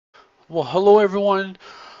Well, hello everyone.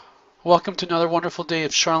 Welcome to another wonderful day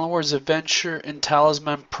of Sharlen Wars Adventure in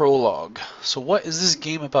Talisman Prologue. So what is this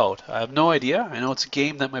game about? I have no idea. I know it's a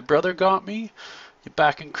game that my brother got me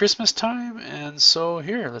back in Christmas time, and so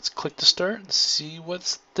here, let's click to start and see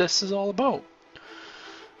what this is all about.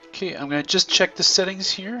 Okay, I'm going to just check the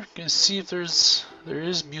settings here. I'm going to see if there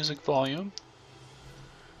is music volume.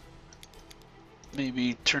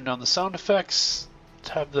 Maybe turn down the sound effects.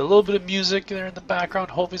 Have a little bit of music there in the background.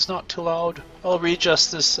 Hope it's not too loud. I'll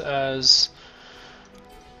readjust this as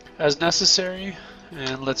necessary,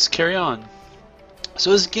 and let's carry on.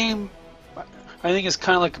 So this game, I think, is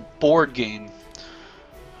kind of like a board game.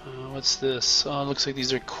 What's this? Oh, it looks like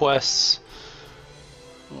these are quests.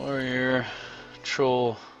 Warrior,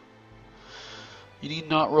 troll. You need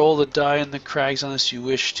not roll the die in the crags unless you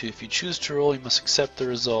wish to. If you choose to roll, you must accept the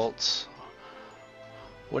results.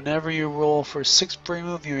 Whenever you roll for a 6th brain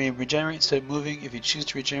move, you may regenerate instead of moving. If you choose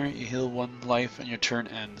to regenerate, you heal 1 life and your turn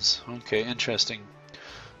ends. Okay, interesting.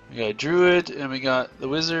 We got a druid, and we got the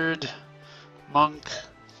wizard, monk,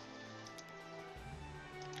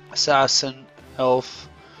 assassin, elf,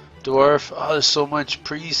 dwarf. Oh, there's so much.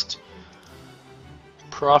 Priest,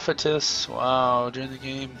 prophetess. Wow, during the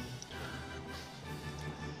game.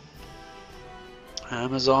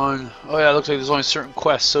 Amazon. Oh yeah, it looks like there's only certain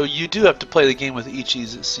quests, so you do have to play the game with each of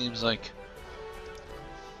these, it seems like.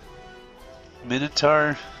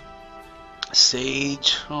 Minotaur.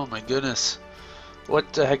 Sage. Oh my goodness.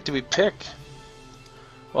 What the heck do we pick?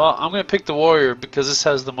 Well, I'm going to pick the warrior because this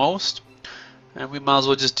has the most. And we might as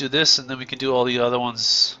well just do this, and then we can do all the other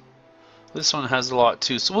ones. This one has a lot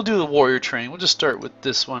too, so we'll do the warrior training. We'll just start with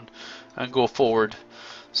this one and go forward.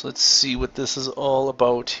 So let's see what this is all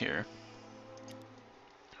about here.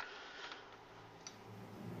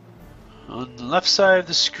 On the left side of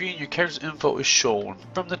the screen, your character's info is shown.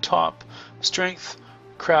 From the top, strength,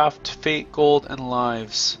 craft, fate, gold, and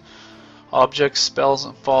lives. Objects, spells,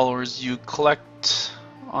 and followers you collect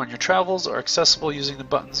on your travels are accessible using the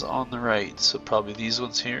buttons on the right. So probably these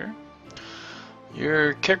ones here.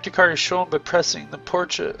 Your character card is shown by pressing the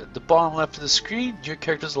portrait at the bottom left of the screen. Your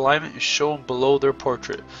character's alignment is shown below their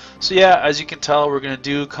portrait. So yeah, as you can tell, we're going to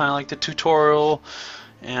do kind of like the tutorial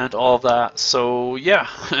and all of that. So yeah.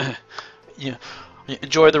 Yeah,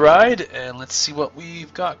 enjoy the ride, and let's see what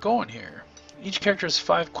we've got going here. Each character has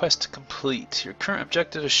 5 quests to complete. Your current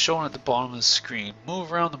objective is shown at the bottom of the screen.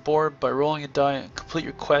 Move around the board by rolling a die and complete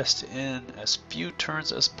your quest in as few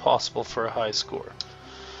turns as possible for a high score.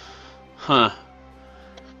 Huh.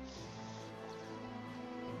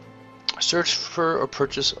 Search for or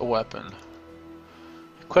purchase a weapon.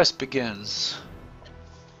 The quest begins.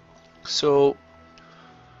 So,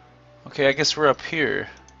 okay, I guess we're up here.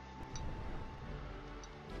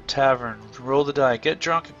 Tavern. Roll the die. Get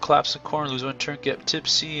drunk and collapse the corner. Lose 1 turn. Get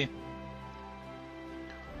tipsy.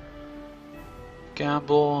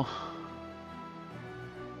 Gamble.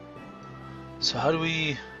 So how do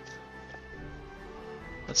we...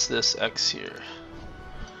 What's this X here?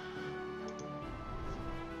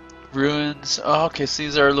 Ruins. Oh, okay, so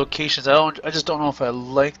these are locations. I just don't know if I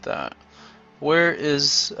like that. Where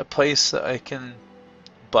is a place that I can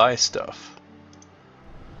buy stuff?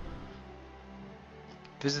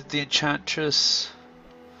 Visit the enchantress.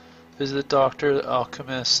 Visit the doctor, the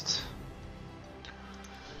alchemist.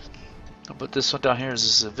 I'll put this one down here. This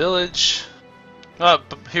is a village. Oh,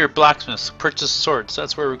 here, blacksmiths. Purchase swords.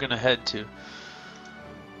 That's where we're going to head to.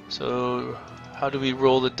 So, how do we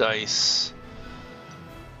roll the dice?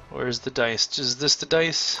 Where's the dice? Is this the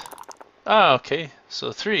dice? Ah, okay.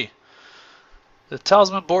 So 3. The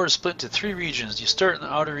Talisman board is split into 3 regions. You start in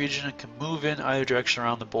the outer region and can move in either direction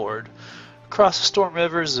around the board. Across the Storm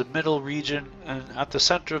River is the middle region, and at the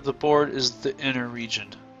center of the board is the inner region.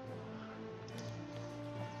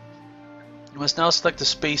 You must now select the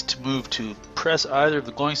space to move to. Press either of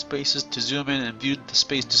the glowing spaces to zoom in and view the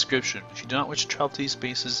space description. If you do not wish to travel to these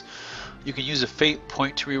spaces, you can use a fate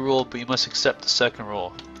point to reroll, but you must accept the second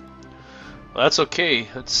roll. Well, that's okay.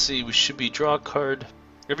 Let's see, we should be draw a card.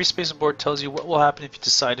 Every space on board tells you what will happen if you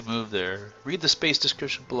decide to move there. Read the space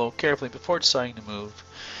description below carefully before deciding to move.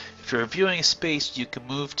 If you're viewing a space you can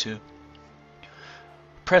move to,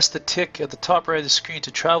 press the tick at the top right of the screen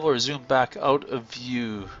to travel or zoom back out of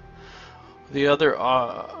view. The other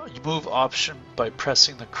move option by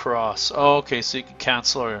pressing the cross. Oh, okay, so you can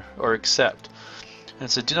cancel or accept.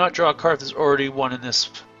 And so do not draw a card if there's already one in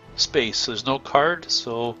this space. So there's no card,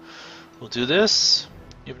 so we'll do this.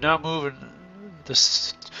 You've now moved to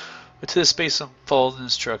the space and followed the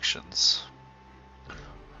instructions.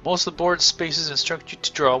 Most of the board spaces instruct you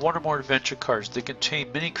to draw 1 or more adventure cards. They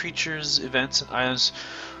contain many creatures, events, and items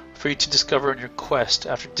for you to discover on your quest.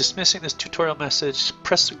 After dismissing this tutorial message,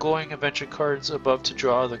 press the glowing adventure cards above to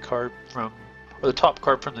draw the card from, or the top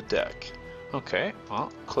card from the deck. Okay,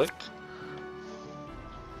 well, click.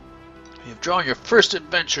 You've drawn your first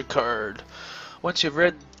adventure card. Once you've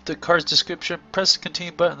read the card's description, press the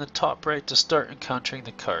continue button in the top right to start encountering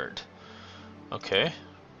the card. Okay.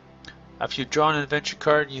 After you've drawn an adventure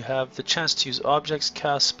card, you have the chance to use objects,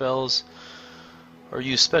 cast spells, or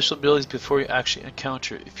use special abilities before you actually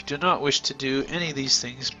encounter it. If you do not wish to do any of these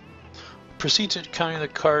things, proceed to encountering the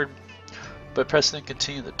card by pressing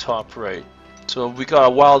continue at the top right. So we got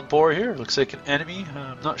a wild boar here. Looks like an enemy.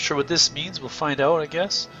 I'm not sure what this means. We'll find out, I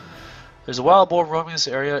guess. There's a wild boar roaming this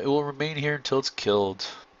area. It will remain here until it's killed.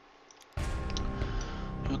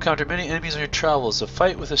 You encounter many enemies on your travels. A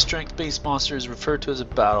fight with a strength-based monster is referred to as a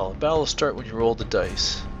battle. A battle will start when you roll the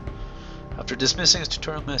dice. After dismissing this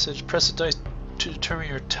tutorial message, press the dice to determine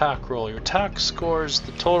your attack roll. Your attack scores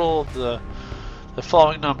the total of the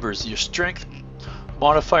following numbers. Your strength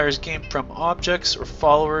modifiers gained from objects or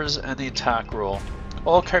followers and the attack roll.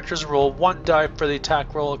 All characters roll 1 die for the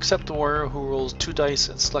attack roll except the warrior, who rolls 2 dice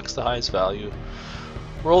and selects the highest value.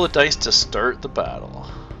 Roll the dice to start the battle.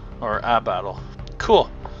 Or a battle. Cool.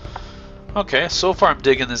 Okay, so far I'm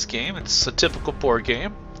digging this game. It's a typical board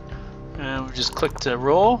game. And we just click to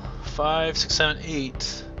roll. 5, 6, 7,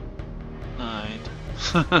 8, 9.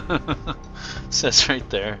 It says right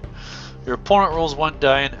there. Your opponent rolls 1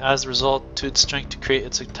 die and adds the result to its strength to create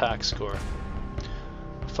its attack score.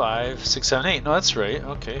 5, 6, 7, 8. No, that's right.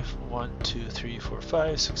 Okay. 1, 2, 3, 4,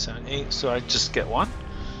 5, 6, 7, 8. So I just get 1.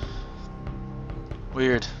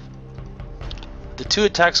 Weird. The 2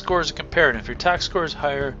 attack scores are compared. If your attack score is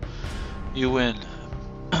higher, you win.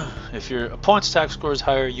 If your opponent's attack score is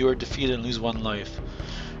higher, you are defeated and lose 1 life.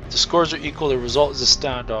 If the scores are equal, the result is a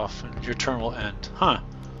standoff and your turn will end. Huh.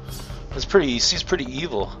 That's seems pretty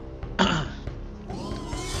evil.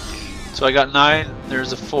 So I got 9,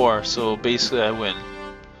 there's a 4, so basically I win.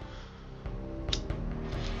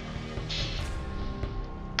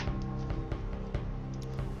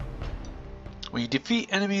 When you defeat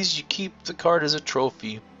enemies, you keep the card as a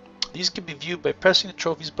trophy. These can be viewed by pressing the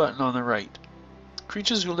trophies button on the right.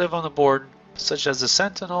 Creatures who live on the board, such as the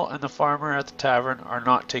sentinel and the farmer at the tavern, are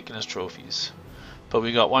not taken as trophies. But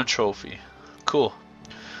we got 1 trophy. Cool.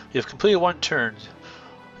 You have completed 1 turn.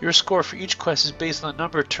 Your score for each quest is based on the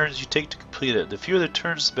number of turns you take to complete it. The fewer the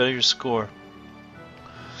turns, the better your score.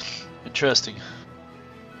 Interesting.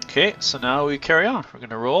 Okay, so now we carry on. We're going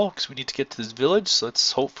to roll because we need to get to this village, so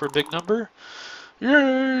let's hope for a big number.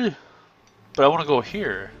 Yay! But I want to go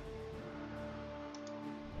here.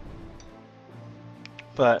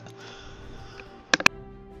 But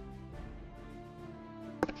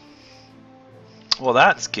well,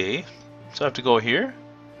 that's gay. So I have to go here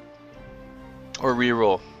or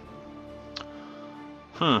re-roll.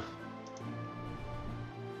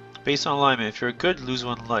 Based on alignment, if you're good, lose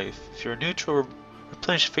 1 life. If you're neutral,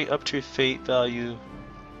 replenish fate up to your fate value.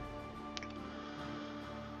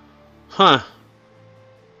 I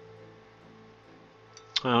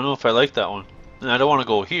don't know if I like that one. And I don't want to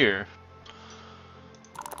go here.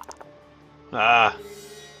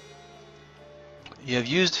 You have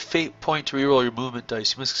used fate point to reroll your movement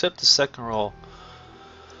dice. You must accept the second roll.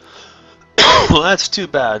 Well, that's too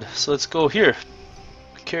bad. So let's go here.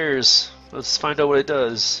 Who cares? Let's find out what it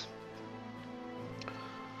does.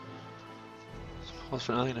 What's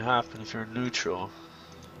for nothing to happen if you're neutral?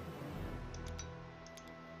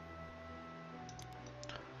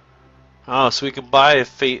 Oh, so we can buy a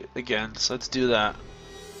fate again. So let's do that.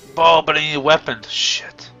 Oh, but I need a weapon.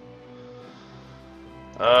 Shit.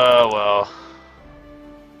 Oh, well.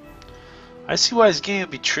 I see why this game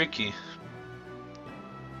would be tricky.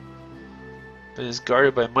 But it's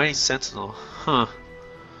guarded by a mighty sentinel. Huh.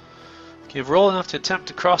 You have rolled enough to attempt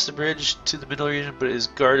to cross the bridge to the middle region, but it is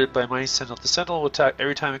guarded by a mighty sentinel. The sentinel will attack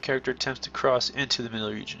every time a character attempts to cross into the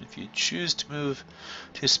middle region. If you choose to move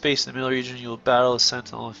to a space in the middle region, you will battle a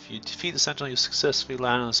sentinel. If you defeat the sentinel, you successfully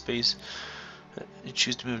land on the space you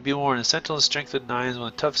choose to move. To be warned, the sentinel is strength of 9 is one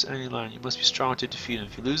of the toughest enemy line. You must be strong to defeat him.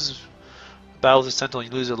 If you lose a battle with the sentinel, you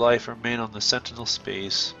lose a life or remain on the sentinel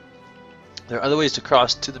space. There are other ways to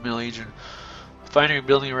cross to the middle region. Finding or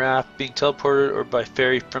building a raft, being teleported, or by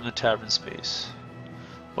ferry from the tavern space.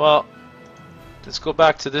 Well, let's go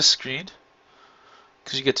back to this screen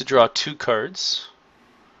because you get to draw 2 cards.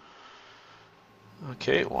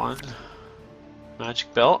 Okay, 1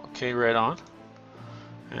 magic belt. Okay, right on.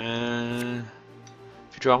 And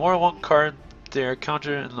if you draw more than 1 card, they are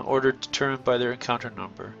counted in the order determined by their encounter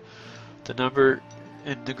number. The number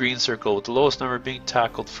in the green circle, with the lowest number being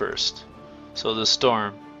tackled first. So the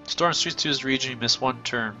storm. Storm sweeps through this region, you miss one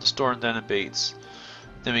turn. The storm then abates.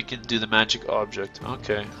 Then we can do the magic object.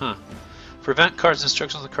 Okay, huh. For event cards,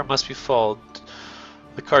 instructions on the card must be followed.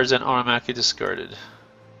 The card is then automatically discarded.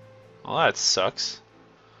 Well, that sucks.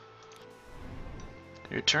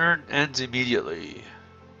 Your turn ends immediately.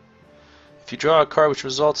 If you draw a card which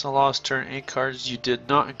results in a lost turn, any cards you did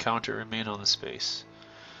not encounter remain on the space.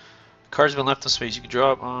 Cards have been left on space. You can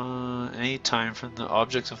draw up on any time from the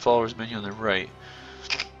Objects and Followers menu on the right.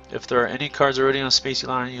 If there are any cards already on a space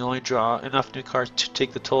line, you only draw enough new cards to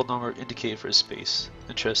take the total number indicated for a space.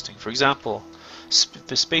 Interesting. For example, if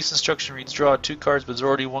the space instruction reads draw 2 cards, but there's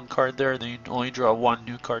already 1 card there, then you only draw 1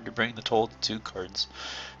 new card to bring the total to 2 cards.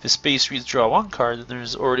 If the space reads draw 1 card, then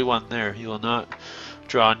there's already 1 there. You will not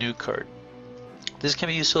draw a new card. This can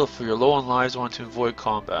be useful if you're low on lives and want to avoid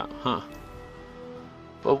combat. Huh.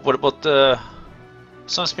 But what about the...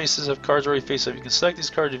 Some spaces have cards already face up. You can select these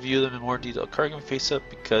cards to view them in more detail. A card can face up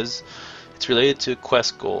because it's related to a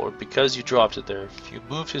quest goal or because you dropped it there. If you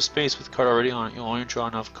move to a space with a card already on it, you'll only draw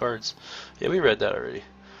enough cards. Yeah, we read that already.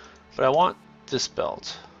 But I want this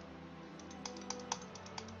belt.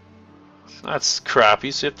 That's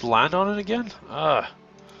crappy, so you have to land on it again? I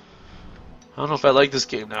don't know if I like this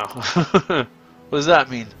game now. What does that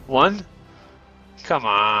mean? 1? Come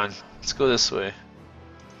on. Let's go this way.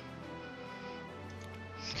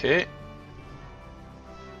 Okay.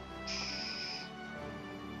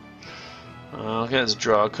 Okay, let's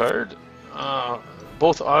draw a card.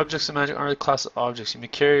 Both objects in Magic are the class of objects. You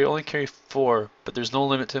may only carry 4, but there's no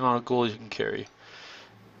limit to the amount of gold you can carry.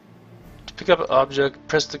 To pick up an object,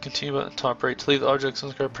 press the continue button at the top right. To leave the object on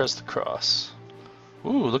the card, press the cross.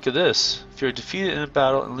 Ooh, look at this. If you're defeated in a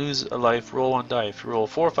battle and lose a life, roll 1 die. If you roll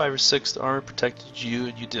 4, 5, or 6, the armor protected you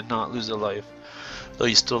and you did not lose a life, though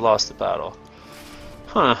you still lost the battle.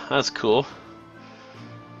 Huh, that's cool.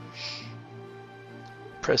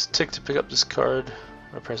 Press tick to pick up this card,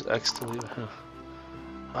 or press X to leave it. Huh.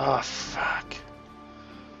 Ah, fuck.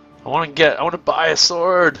 I want to buy a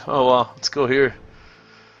sword. Oh well, let's go here.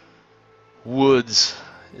 Woods.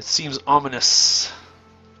 It seems ominous.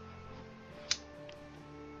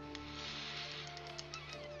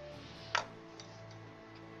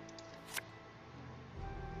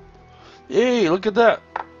 Yay, look at that.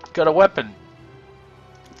 Got a weapon.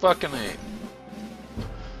 Fucking A.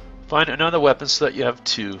 Find another weapon so that you have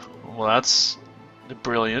 2. Well, that's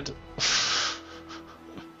brilliant.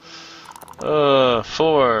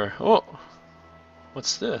 4. Oh,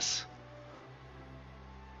 what's this?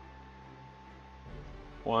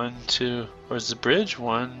 1, 2. Where's the bridge?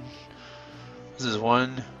 1. This is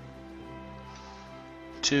 1,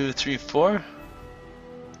 2, 3, 4.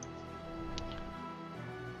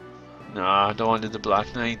 Nah, I don't want to do the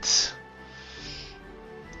Black Knights.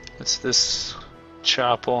 It's this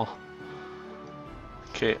chapel.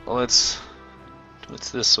 Okay, well, what's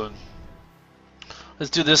this one?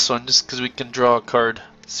 Let's do this one just because we can draw a card.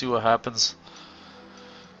 See what happens.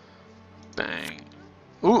 Bang.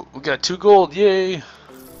 Ooh, we got 2 gold, yay!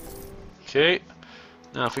 Okay,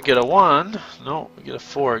 now if we get a 1, no, we get a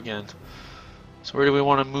 4 again. So where do we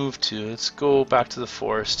want to move to? Let's go back to the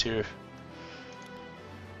forest here.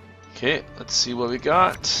 Okay, let's see what we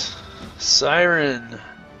got. Siren.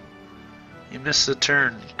 You missed the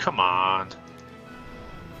turn. Come on.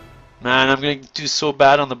 Man, I'm going to do so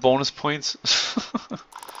bad on the bonus points.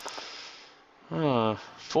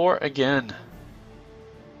 4 again.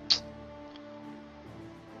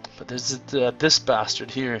 But there's this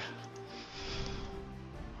bastard here.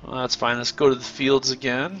 Well, that's fine. Let's go to the fields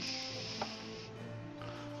again.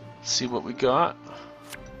 Let's see what we got.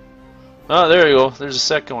 Oh, there you go. There's a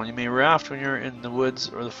second one. You may raft when you're in the woods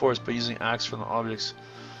or the forest by using axe from the objects.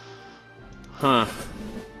 Huh.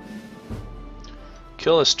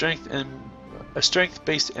 Kill a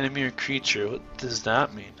strength-based enemy or creature. What does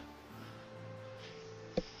that mean?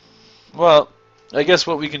 Well, I guess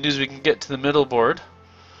what we can do is we can get to the middle board.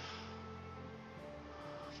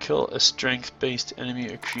 Kill a strength-based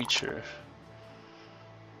enemy or creature.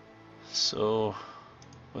 So,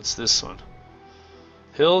 what's this one?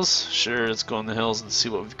 Hills? Sure, let's go in the hills and see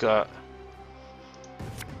what we've got.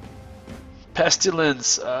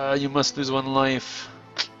 Pestilence! You must lose 1 life.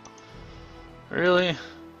 Really? Your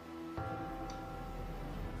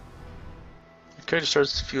character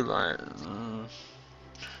starts to feel like...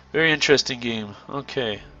 very interesting game.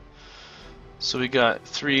 Okay. So we got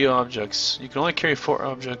 3 objects. You can only carry 4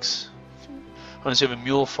 objects unless you have a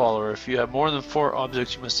mule follower. If you have more than 4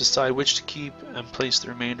 objects, you must decide which to keep and place the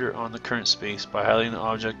remainder on the current space by highlighting the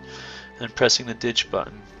object and pressing the ditch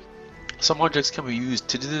button. Some objects can be used.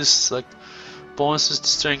 To do this, select bonuses to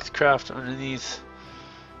strength craft underneath.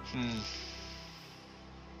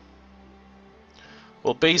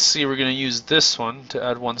 Well, basically we're going to use this one to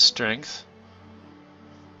add 1 strength.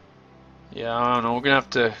 Yeah, I don't know. We're going to have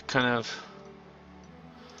to kind of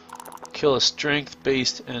kill a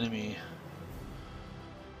strength-based enemy.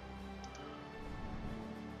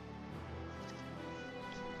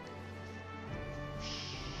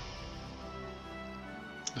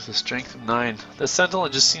 With a strength of 9. The Sentinel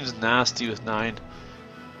just seems nasty with 9.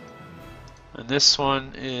 And this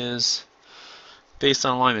one is based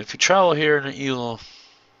on alignment. If you travel here in an ELO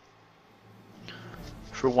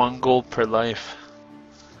for 1 gold per life.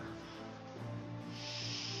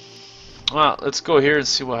 Well, let's go here and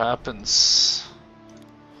see what happens.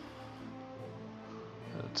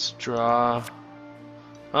 Let's draw.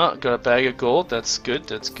 Oh, got a bag of gold. That's good.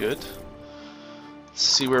 That's good. Let's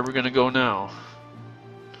see where we're gonna go now.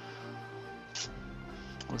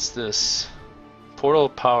 What's this? Portal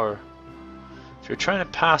of Power. If you're trying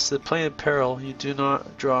to pass the plane of peril, you do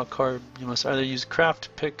not draw a card. You must either use craft to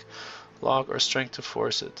pick, log, or strength to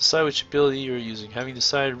force it. Decide which ability you are using. Having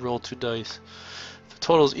decided, roll 2 dice. If the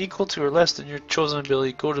total is equal to or less than your chosen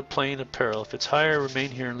ability, go to plane of peril. If it's higher, remain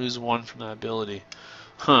here and lose 1 from that ability.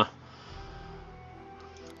 Huh.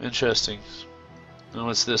 Interesting. Now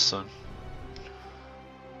what's this one?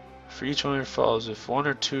 For each one of your follows, if 1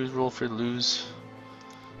 or 2 is rolled for lose.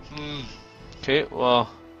 Okay, well.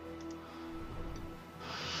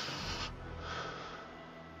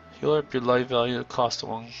 Heal up your life value at cost of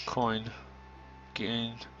 1 coin.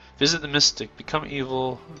 Gain. Visit the Mystic. Become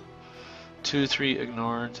evil. 2, 3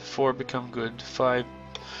 ignored. 4 become good. 5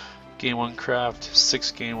 gain 1 craft.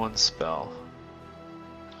 6 gain 1 spell.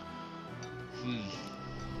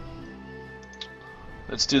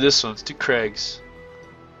 Let's do this one. Let's do Craig's.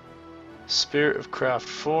 Spirit of Craft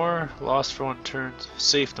 4. Lost for 1 turn.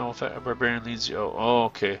 Safe, no effect. A barbarian leads you. Oh,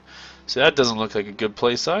 okay. So that doesn't look like a good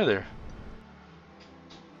place either.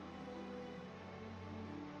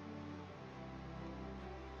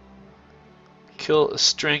 Kill a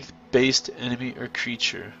strength-based enemy or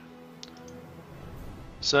creature.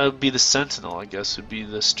 So that would be the Sentinel, I guess, would be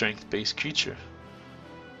the strength-based creature.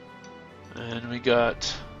 And we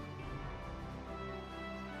got...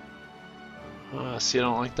 see, I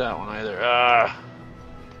don't like that one either.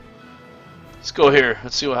 Let's go here.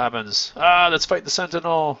 Let's see what happens. Let's fight the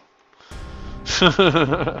Sentinel.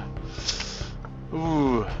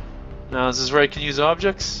 Ooh. Now, is this where I can use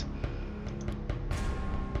objects?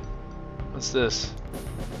 What's this?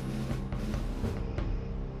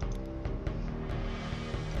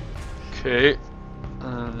 Okay.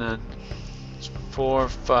 And then 4,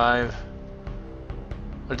 5.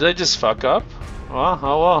 Or did I just fuck up? Well,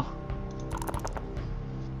 oh well.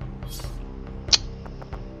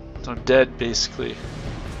 I'm dead, basically.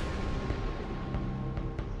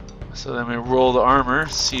 So then we roll the armor,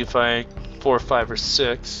 see if I 4, 5, or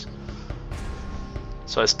 6.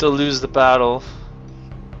 So I still lose the battle,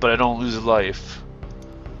 but I don't lose life.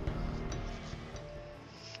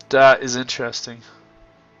 That is interesting.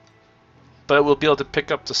 But we'll be able to pick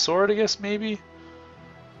up the sword, I guess, maybe?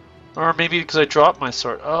 Or maybe because I dropped my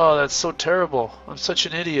sword. Oh, that's so terrible. I'm such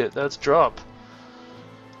an idiot. That's drop.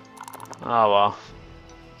 Oh well.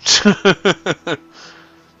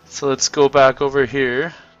 So let's go back over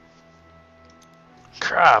here.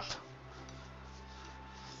 Crap.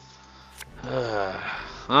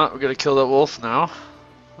 Oh, we're gonna kill that wolf now.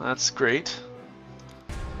 That's great.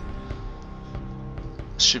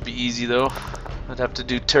 Should be easy though. I'd have to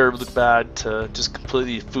do terribly bad to just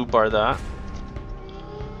completely foobar that.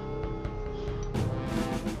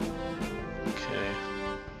 Okay.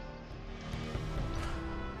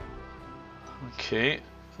 Okay.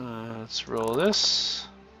 Let's roll this.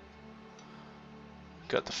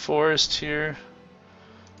 Got the forest here.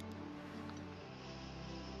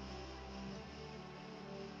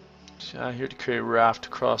 Here to create a raft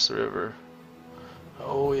across the river.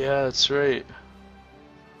 Oh yeah, that's right.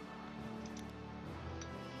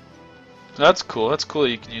 That's cool. That's cool.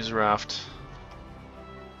 You can use a raft.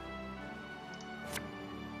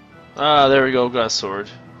 There we go. Got a sword.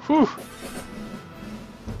 Whew.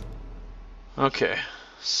 Okay.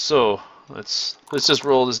 So let's just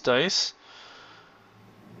roll this dice.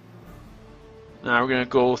 Now we're gonna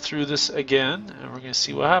go through this again, and we're gonna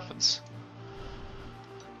see what happens.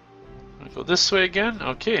 I'm gonna go this way again.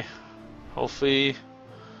 Okay. Hopefully,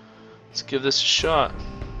 let's give this a shot.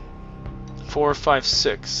 4, 5,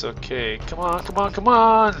 6. Okay. Come on! Come on! Come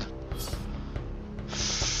on!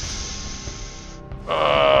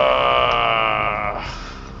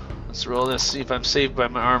 Let's roll this. See if I'm saved by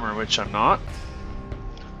my armor, which I'm not.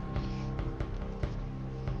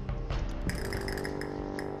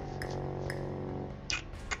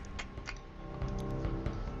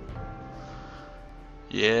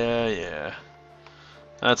 Yeah.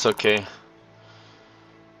 That's okay.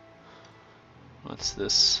 What's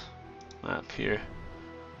this map here?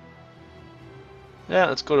 Yeah,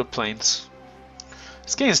 let's go to plains.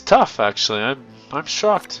 This game is tough, actually. I'm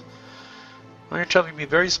shocked. On your travel, you can be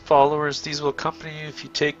various followers. These will accompany you if you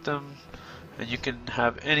take them, and you can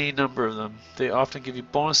have any number of them. They often give you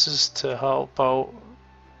bonuses to help out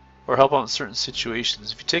in certain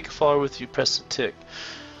situations. If you take a follower with you, press the tick.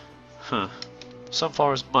 Some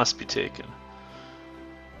followers must be taken.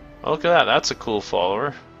 Oh, look at that. That's a cool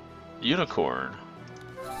follower. Unicorn.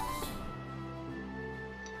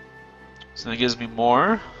 So that gives me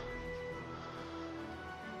more.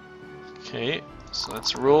 Okay, so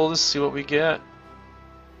let's roll this, see what we get.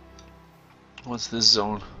 What's this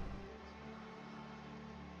zone?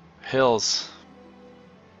 Hills.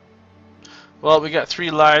 Well, we got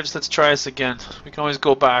 3 lives. Let's try this again. We can always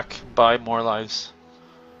go back and buy more lives.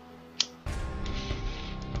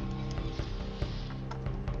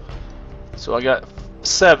 So I got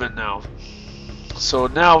 7 now. So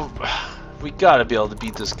now we gotta be able to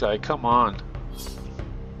beat this guy. Come on.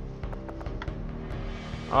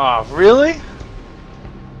 Ah, really?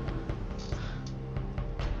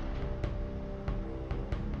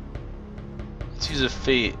 Let's use a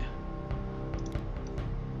fate.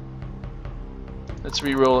 Let's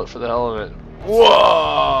re-roll it for the hell of it.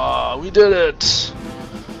 Whoa! We did it!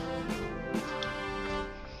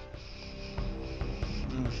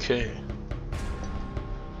 Okay.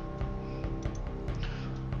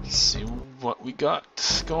 Let's see what we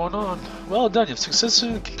got going on. Well done, you've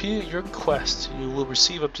successfully completed your quest. You will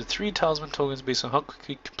receive up to 3 talisman tokens based on how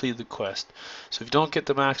quickly you completed the quest. So if you don't get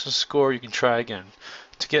the maximum score, you can try again.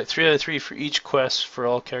 To get 3 out of 3 for each quest for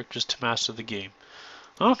all characters to master the game.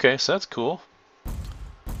 Okay, so that's cool.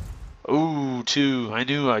 Ooh, 2. I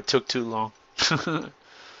knew I took too long.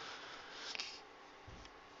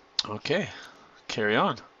 Okay, carry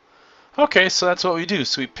on. Okay, so that's what we do.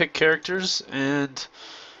 So we pick characters and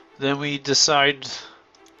then we decide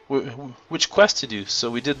which quest to do. So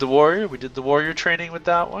we did the warrior. We did the warrior training with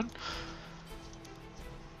that one.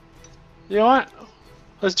 You know what?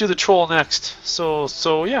 Let's do the troll next. So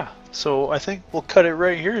yeah. So I think we'll cut it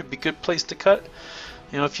right here. It'd be a good place to cut.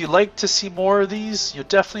 You know, if you like to see more of these, you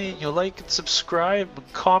definitely like and subscribe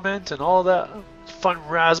and comment and all that fun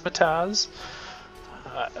razzmatazz.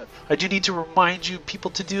 I do need to remind you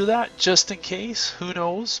people to do that just in case. Who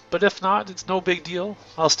knows? But if not, it's no big deal.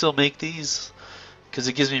 I'll still make these because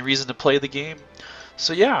it gives me a reason to play the game.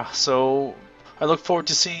 So yeah, so I look forward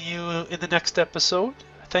to seeing you in the next episode.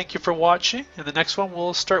 Thank you for watching. In the next one,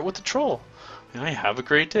 we'll start with the troll. And have a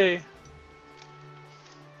great day.